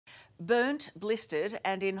Burnt, blistered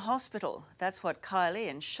and in hospital. That's what Kylie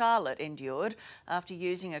and Charlotte endured after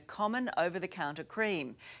using a common over-the-counter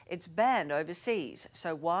cream. It's banned overseas,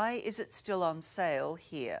 so why is it still on sale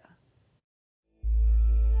here?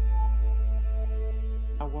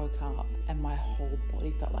 I woke up and my whole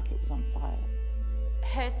body felt like it was on fire.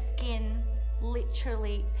 Her skin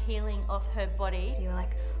literally peeling off her body. You're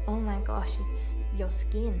like, oh my gosh, it's your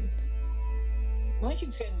skin. My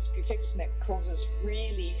concern is Bufexamac causes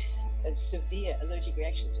really severe allergic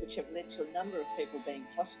reactions, which have led to a number of people being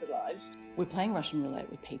hospitalised. We're playing Russian roulette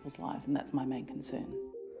with people's lives, and that's my main concern.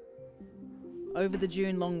 Over the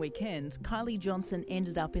June long weekend, Kylie Johnson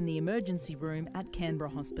ended up in the emergency room at Canberra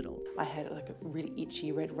Hospital. I had like a really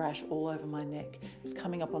itchy red rash all over my neck. It was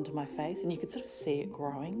coming up onto my face and you could sort of see it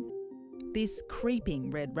growing. This creeping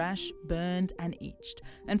red rash burned and itched,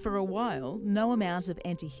 and for a while, no amount of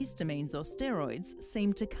antihistamines or steroids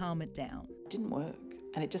seemed to calm it down. It didn't work.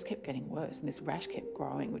 And it just kept getting worse, and this rash kept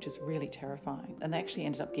growing, which is really terrifying. And they actually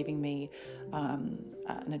ended up giving me an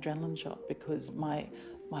adrenaline shot because my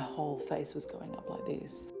whole face was going up like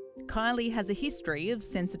this. Kylie has a history of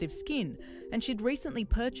sensitive skin, and she'd recently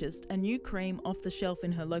purchased a new cream off the shelf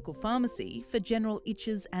in her local pharmacy for general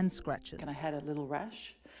itches and scratches. And I had a little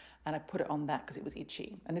rash, and I put it on that because it was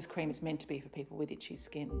itchy. And this cream is meant to be for people with itchy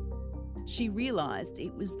skin. She realised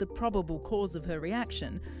it was the probable cause of her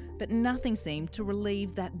reaction, but nothing seemed to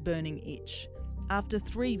relieve that burning itch. After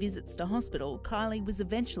 3 visits to hospital, Kylie was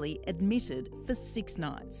eventually admitted for 6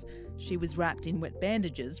 nights. She was wrapped in wet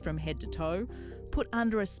bandages from head to toe, put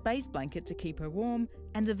under a space blanket to keep her warm,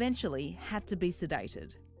 and eventually had to be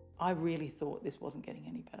sedated. I really thought this wasn't getting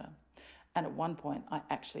any better. And at one point, I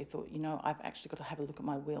actually thought, you know, I've actually got to have a look at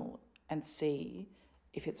my will and see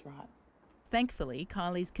if it's right. Thankfully,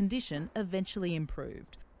 Kylie's condition eventually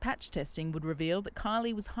improved. Patch testing would reveal that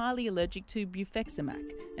Kylie was highly allergic to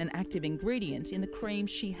Bufexamac, an active ingredient in the cream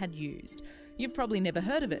she had used. You've probably never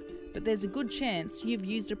heard of it, but there's a good chance you've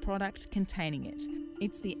used a product containing it.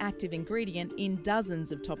 It's the active ingredient in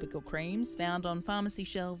dozens of topical creams found on pharmacy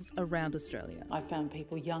shelves around Australia. I've found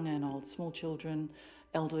people, young and old, small children,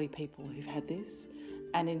 elderly people who've had this,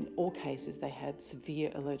 and in all cases they had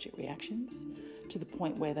severe allergic reactions to the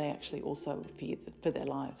point where they actually also feared for their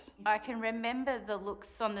lives. I can remember the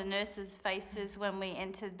looks on the nurses' faces when we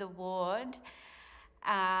entered the ward.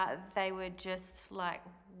 They were just like,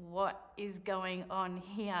 what is going on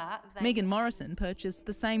here? Megan Morrison purchased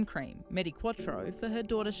the same cream, Mediquattro, for her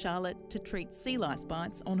daughter Charlotte to treat sea lice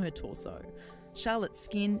bites on her torso. Charlotte's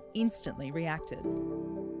skin instantly reacted.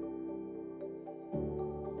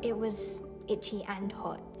 It was itchy and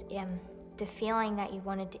hot. The feeling that you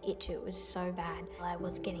wanted to itch, it was so bad. I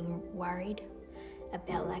was getting worried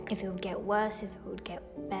about like if it would get worse, if it would get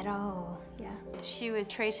better, or yeah. She was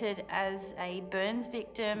treated as a burns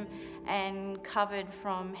victim and covered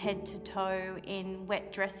from head to toe in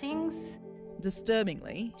wet dressings.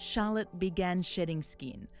 Disturbingly, Charlotte began shedding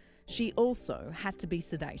skin. She also had to be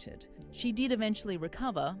sedated. She did eventually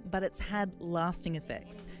recover, but it's had lasting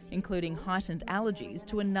effects, including heightened allergies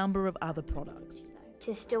to a number of other products.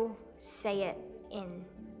 To still see it in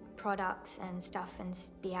products and stuff and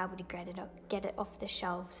be able to get it off the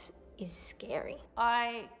shelves is scary.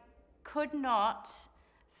 I could not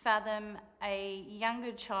fathom a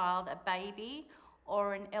younger child, a baby,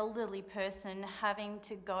 or an elderly person having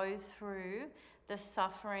to go through the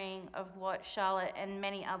suffering of what Charlotte and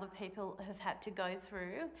many other people have had to go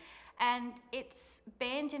through. And it's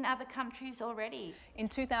banned in other countries already. In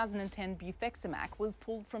 2010, Bufexamac was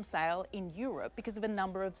pulled from sale in Europe because of a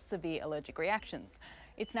number of severe allergic reactions.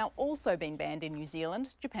 It's now also been banned in New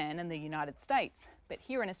Zealand, Japan and the United States. But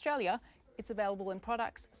here in Australia, it's available in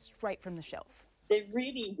products straight from the shelf. They're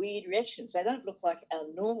really weird reactions. They don't look like our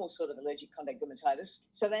normal sort of allergic contact dermatitis,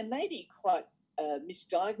 so they may be quite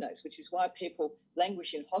misdiagnosed, which is why people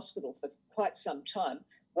languish in hospital for quite some time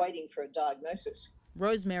waiting for a diagnosis.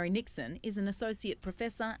 Rosemary Nixon is an associate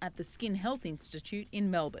professor at the Skin Health Institute in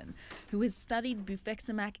Melbourne, who has studied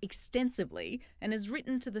Bufexamac extensively and has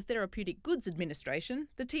written to the Therapeutic Goods Administration,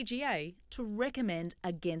 the TGA, to recommend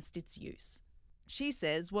against its use. She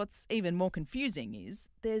says what's even more confusing is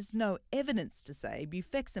there's no evidence to say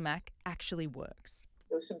Bufexamac actually works.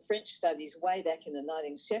 There were some French studies way back in the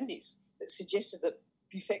 1970s that suggested that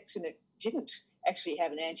Bufexamac didn't actually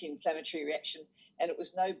have an anti-inflammatory reaction and it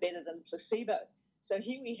was no better than placebo. So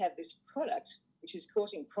here we have this product which is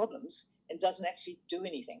causing problems and doesn't actually do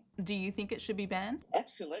anything. Do you think it should be banned?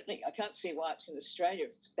 Absolutely. I can't see why it's in Australia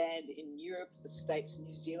if it's banned in Europe, the States,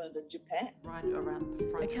 New Zealand and Japan. Right around the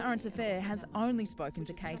front. The Current Affair has only spoken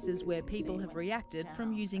to cases where people have reacted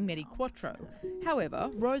from using Medi-Quattro. However,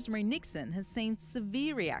 Rosemary Nixon has seen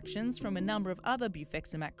severe reactions from a number of other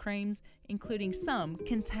Bufexamac creams, including some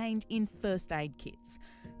contained in first aid kits.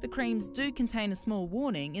 The creams do contain a small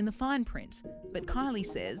warning in the fine print, but Kylie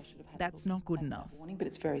says that's not good enough. Warning, but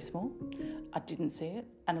it's very small. I didn't see it,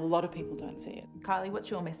 and a lot of people don't see it. Kylie, what's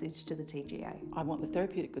your message to the TGA? I want the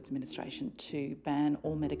Therapeutic Goods Administration to ban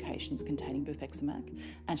all medications containing Bufexamac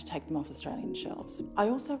and to take them off Australian shelves. I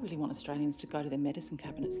also really want Australians to go to their medicine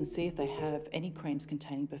cabinets and see if they have any creams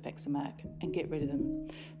containing Bufexamac and get rid of them.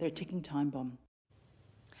 They're a ticking time bomb.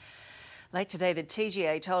 Late today, the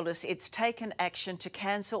TGA told us it's taken action to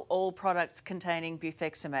cancel all products containing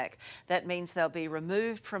Bufexamac. That means they'll be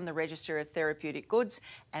removed from the Register of Therapeutic Goods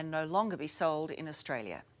and no longer be sold in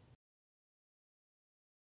Australia.